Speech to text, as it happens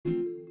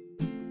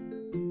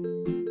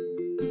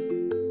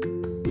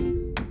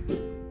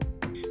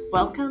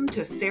Welcome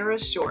to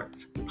Sarah's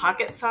Shorts,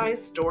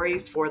 pocket-sized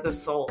stories for the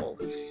soul.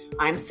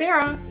 I'm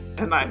Sarah,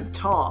 and I'm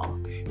tall.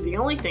 The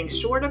only thing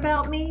short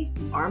about me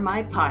are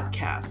my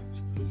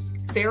podcasts.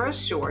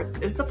 Sarah's Shorts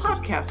is the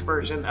podcast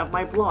version of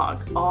my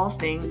blog, All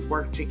Things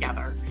Work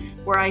Together,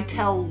 where I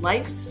tell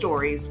life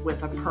stories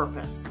with a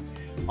purpose.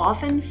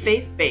 Often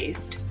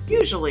faith-based,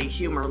 usually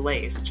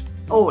humor-laced,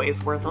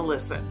 always worth a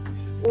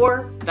listen.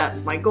 Or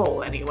that's my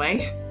goal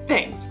anyway.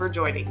 Thanks for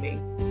joining me.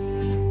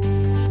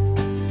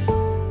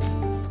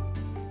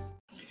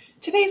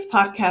 Today's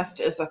podcast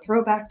is a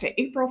throwback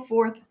to April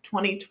 4th,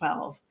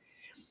 2012.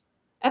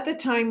 At the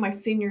time, my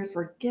seniors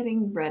were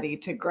getting ready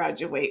to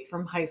graduate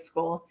from high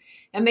school,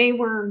 and they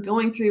were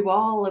going through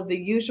all of the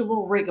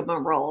usual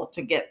rigmarole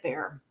to get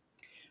there.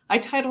 I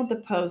titled the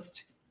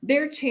post,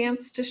 "Their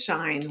Chance to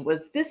Shine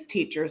Was This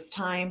Teacher's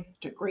Time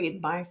to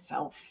Grade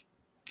Myself."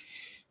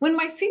 When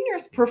my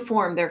seniors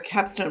perform their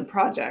capstone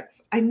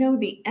projects, I know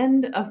the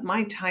end of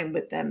my time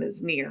with them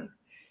is near.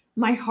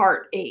 My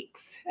heart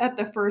aches at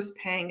the first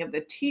pang of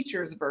the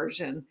teacher's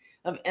version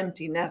of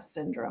empty nest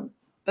syndrome.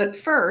 But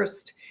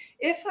first,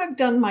 if I've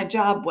done my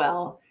job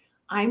well,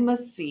 I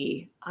must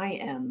see I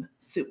am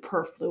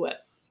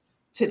superfluous.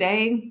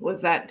 Today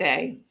was that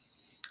day.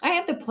 I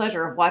had the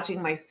pleasure of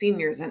watching my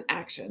seniors in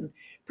action,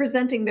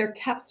 presenting their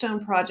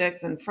capstone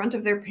projects in front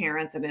of their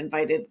parents and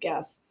invited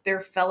guests, their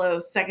fellow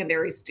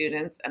secondary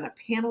students, and a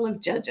panel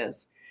of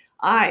judges.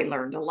 I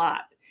learned a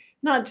lot,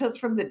 not just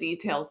from the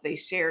details they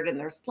shared in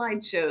their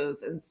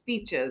slideshows and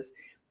speeches,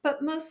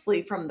 but mostly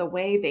from the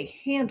way they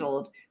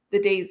handled the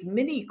day's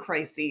mini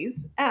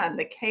crises and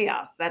the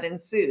chaos that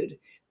ensued,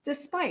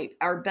 despite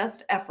our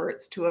best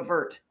efforts to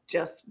avert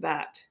just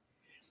that.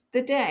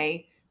 The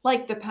day,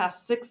 like the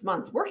past 6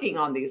 months working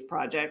on these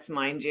projects,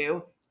 mind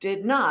you,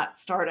 did not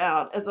start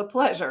out as a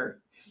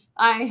pleasure.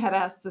 I had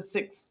asked the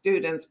 6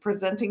 students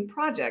presenting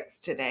projects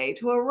today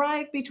to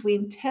arrive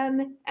between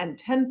 10 and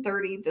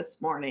 10:30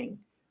 this morning.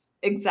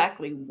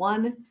 Exactly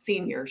one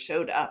senior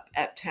showed up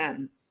at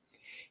 10.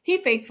 He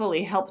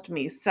faithfully helped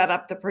me set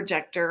up the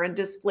projector and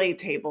display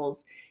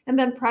tables, and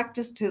then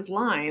practiced his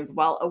lines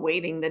while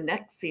awaiting the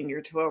next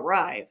senior to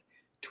arrive,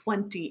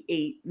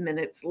 28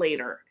 minutes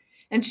later.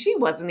 And she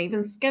wasn't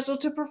even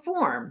scheduled to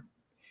perform.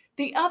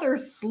 The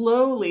others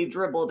slowly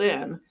dribbled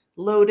in,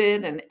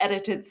 loaded and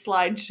edited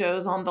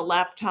slideshows on the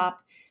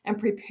laptop, and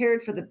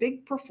prepared for the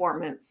big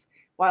performance,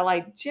 while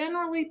I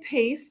generally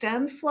paced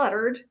and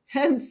fluttered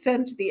and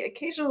sent the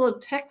occasional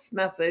text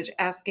message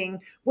asking,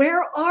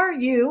 "Where are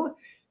you?"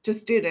 to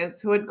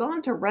students who had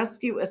gone to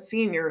rescue a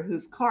senior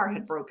whose car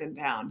had broken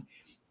down,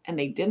 and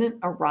they didn't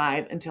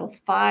arrive until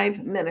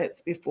 5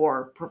 minutes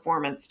before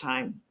performance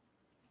time.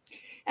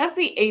 As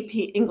the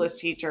AP English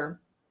teacher,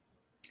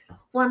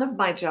 one of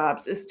my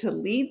jobs is to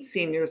lead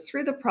seniors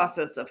through the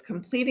process of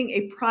completing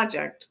a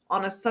project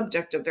on a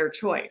subject of their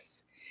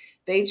choice.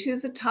 They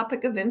choose a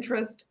topic of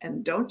interest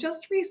and don't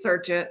just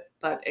research it,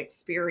 but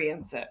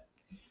experience it.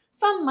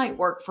 Some might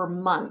work for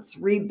months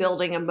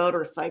rebuilding a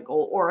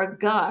motorcycle or a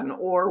gun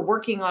or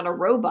working on a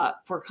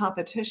robot for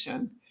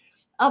competition.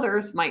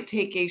 Others might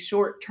take a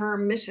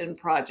short-term mission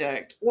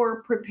project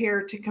or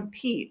prepare to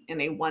compete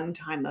in a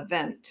one-time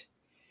event.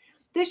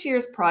 This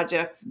year's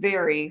projects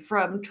vary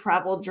from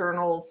travel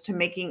journals to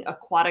making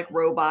aquatic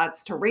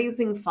robots to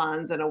raising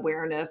funds and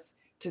awareness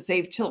to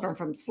save children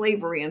from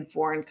slavery in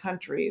foreign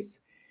countries.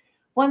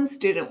 One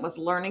student was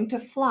learning to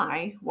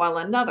fly while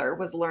another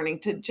was learning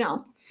to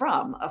jump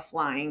from a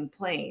flying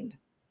plane.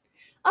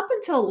 Up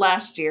until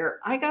last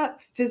year, I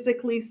got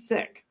physically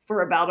sick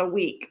for about a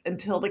week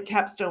until the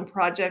capstone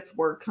projects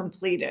were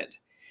completed.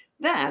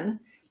 Then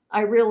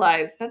I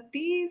realized that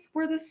these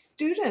were the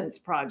students'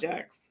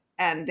 projects,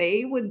 and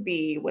they would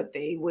be what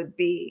they would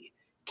be.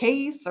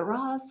 Que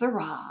sera,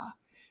 sera,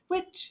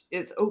 which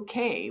is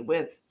okay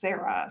with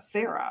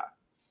Sarah.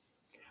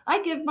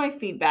 I give my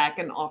feedback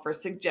and offer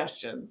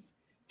suggestions.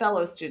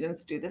 Fellow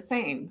students do the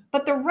same,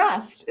 but the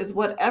rest is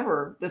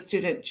whatever the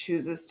student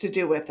chooses to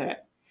do with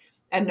it.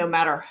 And no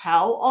matter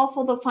how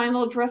awful the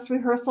final dress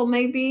rehearsal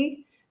may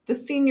be, the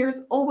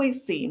seniors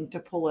always seem to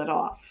pull it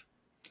off.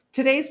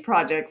 Today's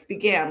projects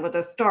began with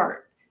a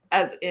start,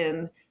 as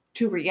in,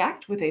 to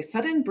react with a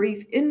sudden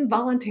brief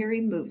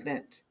involuntary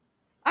movement.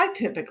 I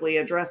typically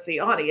address the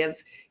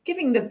audience,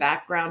 giving the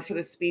background for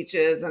the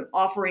speeches and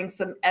offering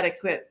some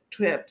etiquette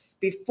tips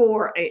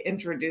before I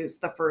introduce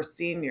the first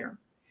senior.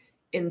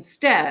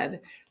 Instead,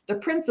 the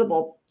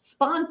principal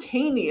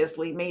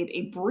spontaneously made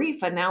a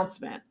brief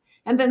announcement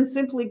and then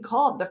simply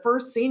called the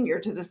first senior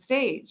to the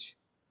stage.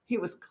 He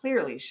was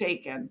clearly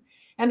shaken,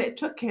 and it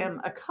took him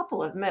a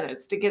couple of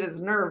minutes to get his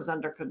nerves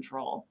under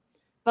control.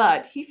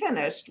 But he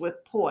finished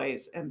with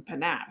poise and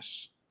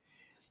panache.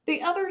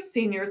 The other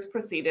seniors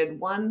proceeded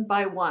one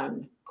by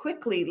one,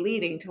 quickly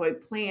leading to a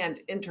planned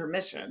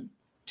intermission.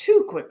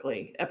 Too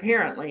quickly,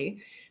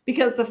 apparently,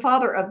 because the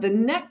father of the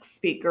next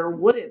speaker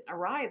wouldn't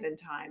arrive in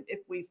time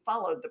if we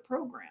followed the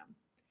program.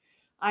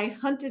 I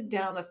hunted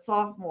down a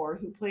sophomore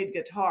who played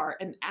guitar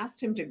and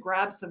asked him to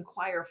grab some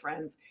choir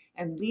friends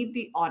and lead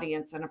the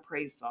audience in a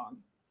praise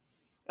song.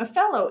 A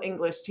fellow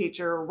English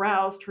teacher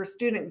roused her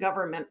student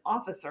government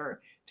officer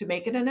to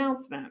make an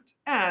announcement,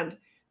 and,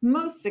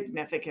 most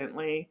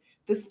significantly,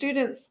 the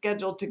student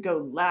scheduled to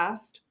go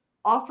last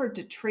offered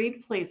to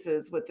trade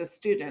places with the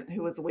student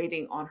who was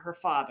waiting on her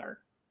father.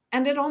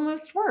 And it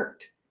almost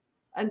worked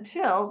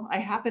until I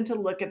happened to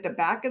look at the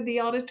back of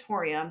the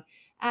auditorium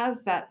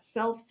as that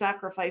self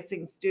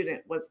sacrificing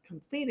student was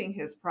completing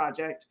his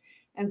project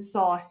and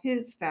saw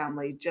his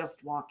family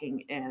just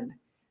walking in.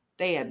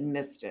 They had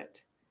missed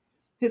it.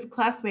 His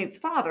classmate's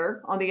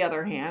father, on the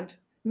other hand,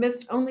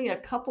 missed only a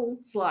couple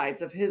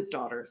slides of his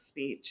daughter's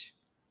speech.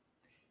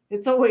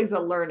 It's always a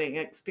learning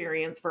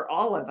experience for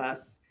all of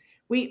us.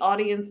 We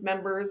audience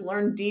members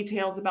learn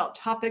details about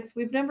topics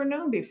we've never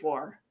known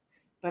before.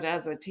 But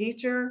as a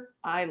teacher,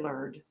 I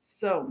learned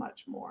so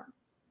much more.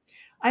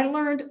 I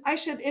learned I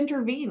should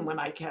intervene when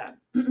I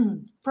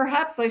can.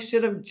 Perhaps I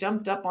should have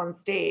jumped up on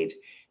stage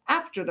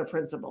after the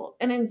principal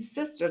and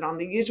insisted on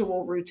the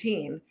usual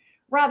routine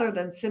rather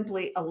than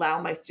simply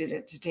allow my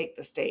student to take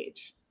the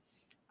stage.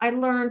 I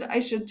learned I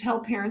should tell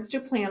parents to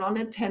plan on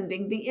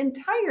attending the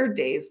entire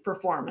day's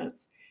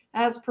performance,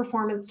 as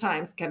performance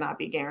times cannot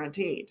be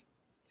guaranteed.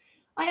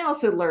 I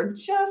also learned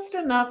just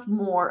enough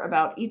more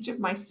about each of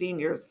my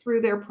seniors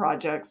through their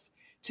projects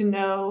to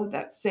know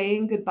that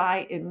saying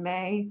goodbye in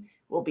May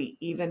will be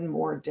even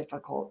more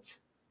difficult.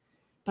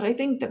 But I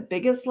think the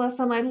biggest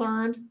lesson I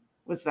learned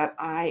was that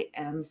I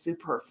am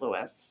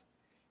superfluous.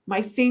 My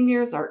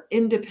seniors are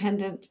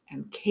independent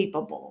and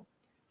capable,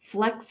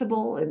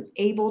 flexible and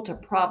able to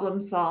problem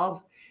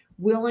solve,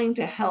 willing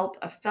to help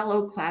a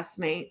fellow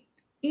classmate,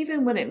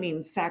 even when it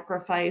means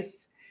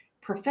sacrifice,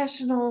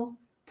 professional,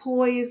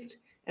 poised,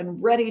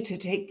 and ready to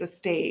take the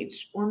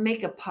stage or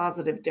make a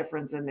positive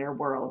difference in their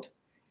world.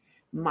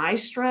 My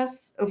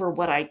stress over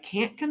what I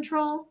can't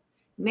control,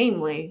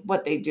 namely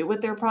what they do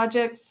with their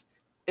projects,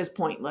 is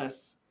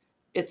pointless.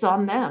 It's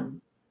on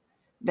them.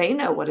 They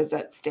know what is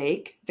at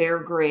stake, their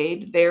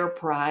grade, their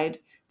pride,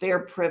 their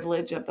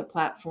privilege of the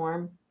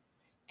platform,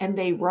 and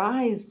they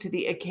rise to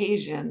the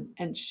occasion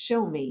and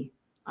show me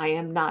I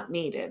am not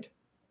needed,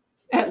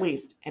 at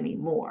least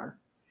anymore.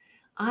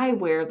 I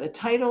wear the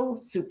title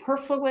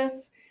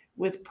superfluous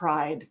with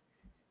pride.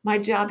 My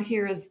job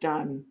here is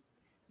done.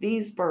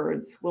 These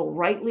birds will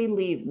rightly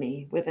leave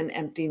me with an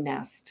empty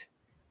nest.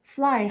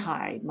 Fly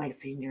high, my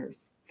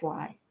seniors,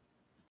 fly.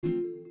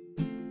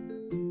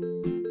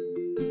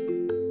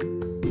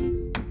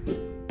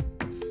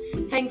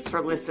 Thanks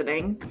for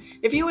listening.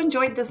 If you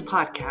enjoyed this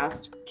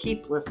podcast,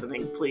 keep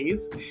listening,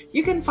 please.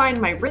 You can find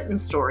my written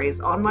stories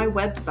on my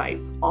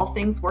websites, All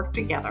Things Work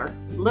Together,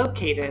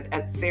 located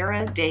at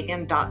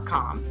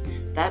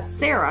sarahdagan.com. That's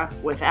Sarah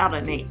without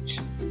an H.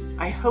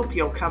 I hope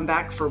you'll come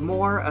back for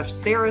more of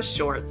Sarah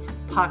Short's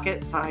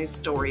pocket-sized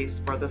stories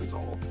for the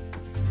soul.